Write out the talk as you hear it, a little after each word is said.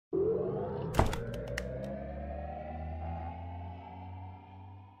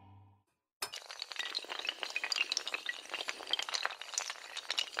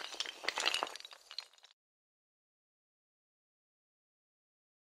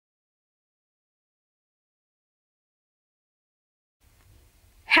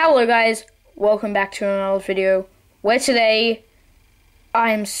Hello guys, welcome back to another video where today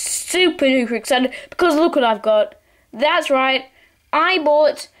I'm super duper excited because look what I've got. That's right, I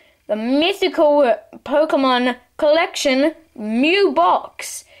bought the Mythical Pokemon Collection Mew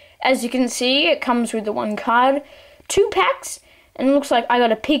box. As you can see, it comes with the one card, 2 packs, and it looks like I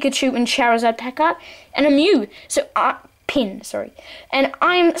got a Pikachu and Charizard pack art and a Mew. And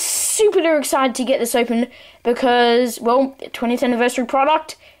I'm super duper excited to get this open because, well, 20th anniversary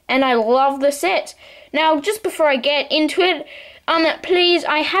product, and I love the set. Now, just before I get into it, please,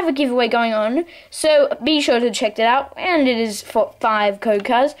 I have a giveaway going on, so be sure to check that out, and it is for 5 code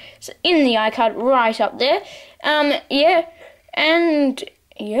cards, so in the iCard right up there.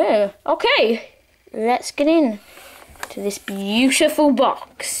 Okay, let's get in to this beautiful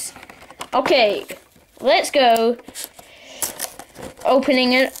box. Okay, let's go.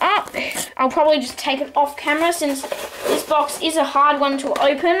 Opening it up. I'll probably just take it off camera since this box is a hard one to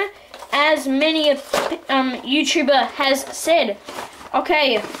open, as many a YouTuber has said.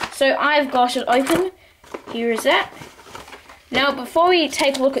 Okay, so I've got it open. Here is that. Now, before we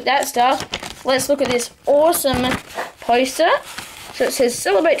take a look at that stuff, let's look at this awesome poster. So it says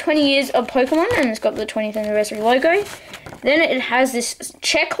celebrate 20 years of Pokemon, and it's got the 20th anniversary logo. Then it has this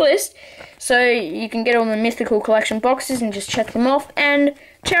checklist, so you can get all the Mythical Collection boxes and just check them off. And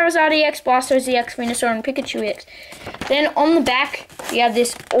Charizard EX, Blastoise EX, Venusaur, and Pikachu EX. Then on the back, you have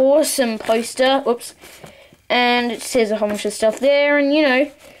this awesome poster. Oops. And it says a whole bunch of stuff there, and you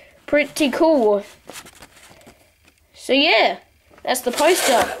know, pretty cool. So yeah, that's the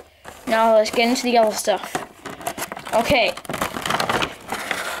poster. Now let's get into the other stuff. Okay.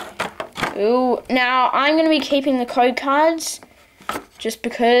 Ooh, now I'm going to be keeping the code cards just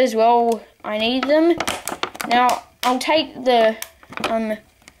because, well, I need them. Now, I'll take the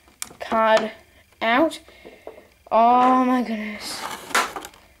card out. Oh my goodness.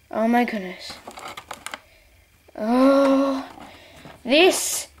 Oh my goodness. Oh,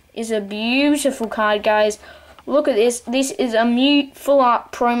 this is a beautiful card, guys. Look at this. This is a Mew Full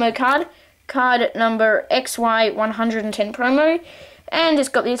Art promo card. Card number XY110 promo. And it's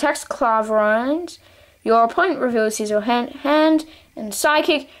got the attacks Clavarines. Your opponent reveals his or her hand and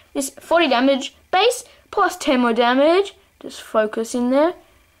Psychic. This 40 damage base plus 10 more damage. Just focus in there.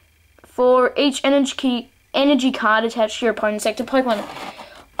 For each energy card attached to your opponent's active Pokemon.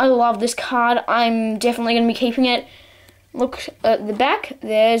 I love this card. I'm definitely going to be keeping it. Look at the back.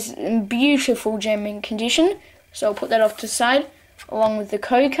 There's beautiful gem in condition. So I'll put that off to the side along with the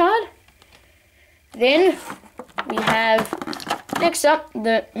code card. Then we have next up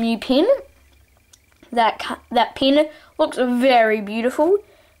the Mew pin. That pin looks very beautiful.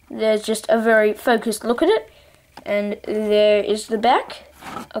 There's just a very focused look at it. And there is the back.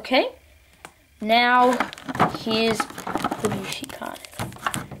 Okay. Now, here's the beauty card.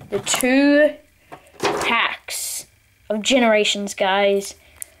 The 2 packs of Generations, guys.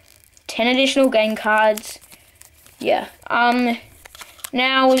 10 additional game cards. Yeah.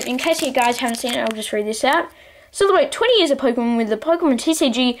 Now, in case you guys haven't seen it, I'll just read this out. Celebrate 20 years of Pokemon with the Pokemon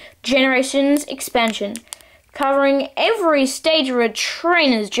TCG Generations expansion, covering every stage of a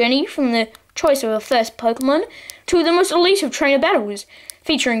trainer's journey from the choice of a first Pokemon to the most elite of trainer battles,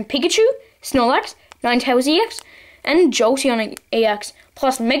 featuring Pikachu, Snorlax, Ninetales EX, and Jolteon EX,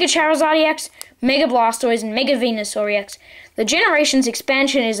 plus Mega Charizard EX, Mega Blastoise, and Mega Venusaur EX. The Generations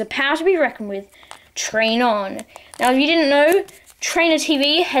expansion is a power to be reckoned with. Train on. Now, if you didn't know, Trainer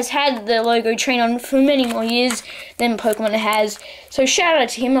TV has had the logo Train On for many more years than Pokemon has. So shout out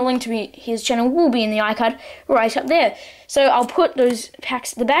to him. A link to his channel will be in the iCard right up there. So I'll put those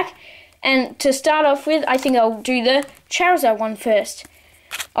packs at the back. And to start off with, I think I'll do the Charizard one first.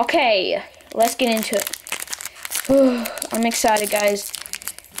 Okay, let's get into it. I'm excited, guys.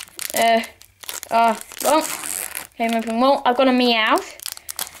 Well, I've got a Meowth.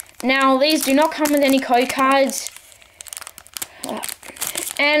 Now, these do not come with any code cards.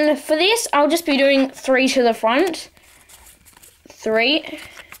 And for this, I'll just be doing 3 to the front. 3.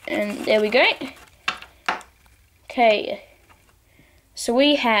 And there we go. Okay. So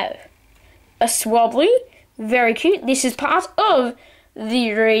we have a Swablu. Very cute. This is part of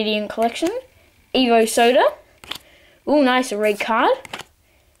the Radiant Collection. Evo Soda. Ooh, nice. A red card.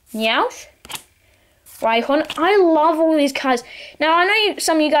 Meowth. Rayquaza. I love all these cards. Now, I know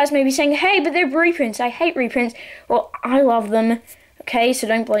some of you guys may be saying, hey, but they're reprints. I hate reprints. Well, I love them. Okay, so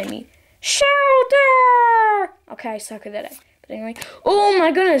don't blame me. Shelter! Okay, I suck at that. But anyway. Oh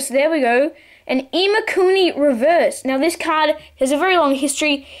my goodness, there we go. An Imakuni Reverse. Now, this card has a very long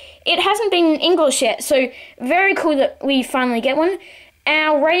history. It hasn't been in English yet, so very cool that we finally get one.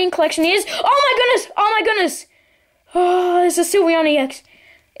 Our rating collection is... Oh my goodness! Oh my goodness! Oh, there's a Sylveon EX.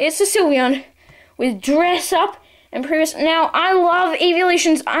 it's a Sylveon with Dress Up and Previous. Now, I love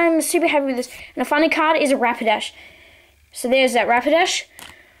evolutions. I'm super happy with this. And the final card is a Rapidash. So there's that Rapidash.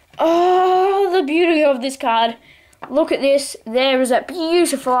 Oh, the beauty of this card. Look at this. There is that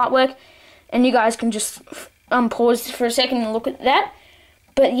beautiful artwork. And you guys can just pause for a second and look at that.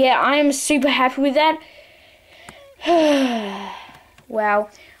 But yeah, I am super happy with that. Wow.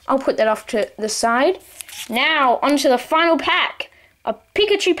 I'll put that off to the side. Now, onto the final pack. A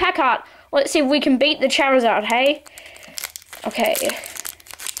Pikachu pack art. Let's see if we can beat the Charizard, hey? Okay.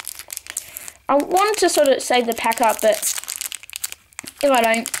 I want to sort of save the pack art, but if I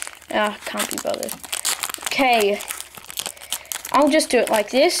don't, can't be bothered. Okay. I'll just do it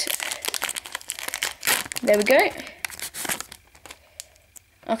like this. There we go.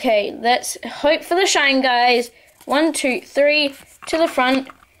 Okay, let's hope for the shine, guys. 1, 2, 3, to the front.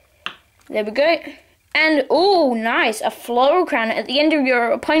 There we go. And, oh, nice. A Floral Crown. At the end of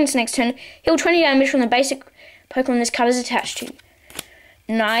your opponent's next turn, heal 20 damage from the basic Pokemon this card is attached to.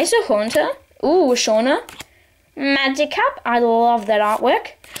 Nice. A Haunter. Ooh, a Shauna. Mythical. I love that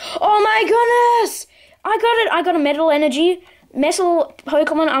artwork. Oh, my goodness. I got it. I got a Metal Energy. Metal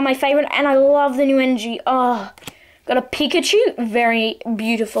Pokemon are my favorite, and I love the new energy. Oh, got a Pikachu. Very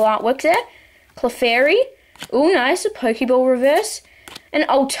beautiful artwork there. Clefairy. Ooh, nice. A Pokeball reverse. An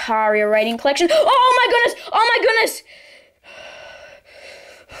Altaria rating collection. Oh my goodness! Oh my goodness!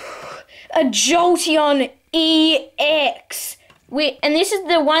 A Jolteon EX. And this is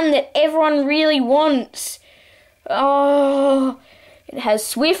the one that everyone really wants. Oh, it has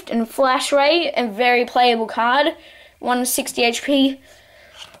Swift and Flash Ray, a very playable card. 160 HP.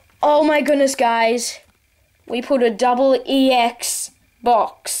 Oh my goodness, guys. We put a double EX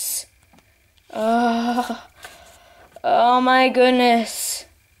box. Oh my goodness.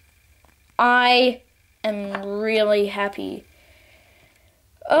 I am really happy.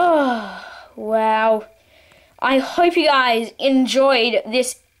 Oh, wow. I hope you guys enjoyed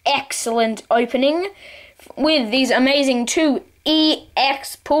this excellent opening with these amazing 2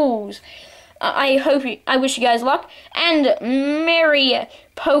 EX pulls. I wish you guys luck, and Merry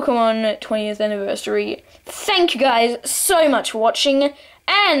Pokemon 20th anniversary. Thank you guys so much for watching,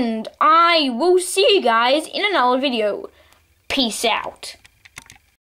 and I will see you guys in another video. Peace out.